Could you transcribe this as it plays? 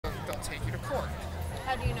you to court.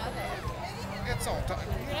 How do you know that? It's all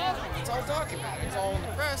documented. It's all in the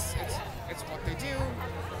press. It's what they do.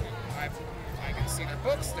 I can see their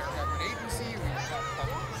books. They're a government agency. We have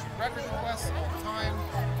public record requests all the time.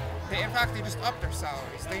 In fact, they just upped their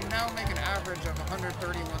salaries. They now make an average of $131,000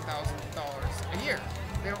 a year.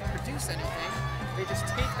 They don't produce anything. They just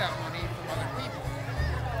take that money from other people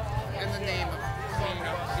in the name of cleaning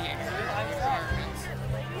up the environment,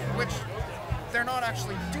 which they're not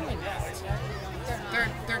actually doing that.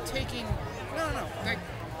 They're taking They,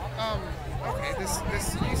 okay, this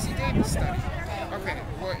UC Davis study. Okay,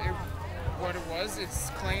 what it was, it's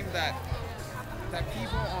claimed that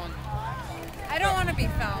people on. I don't want to be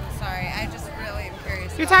filmed. Sorry, I just really am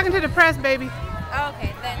curious. You're talking to the press, baby. Oh,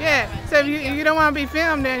 okay, then. Yeah. So if you don't want to be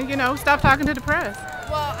filmed, then stop talking to the press.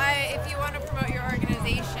 Well, if you want to promote your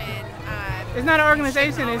organization, it's not an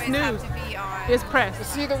organization. It's news. Have to be on. It's press.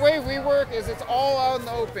 See, the way we work is it's all out in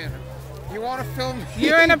the open. You want to film me?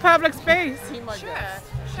 You're in a public space. Sure.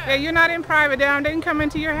 Yeah, you're not in private. They didn't come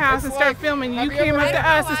into your house and start filming. You came up to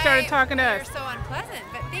us and started talking to us.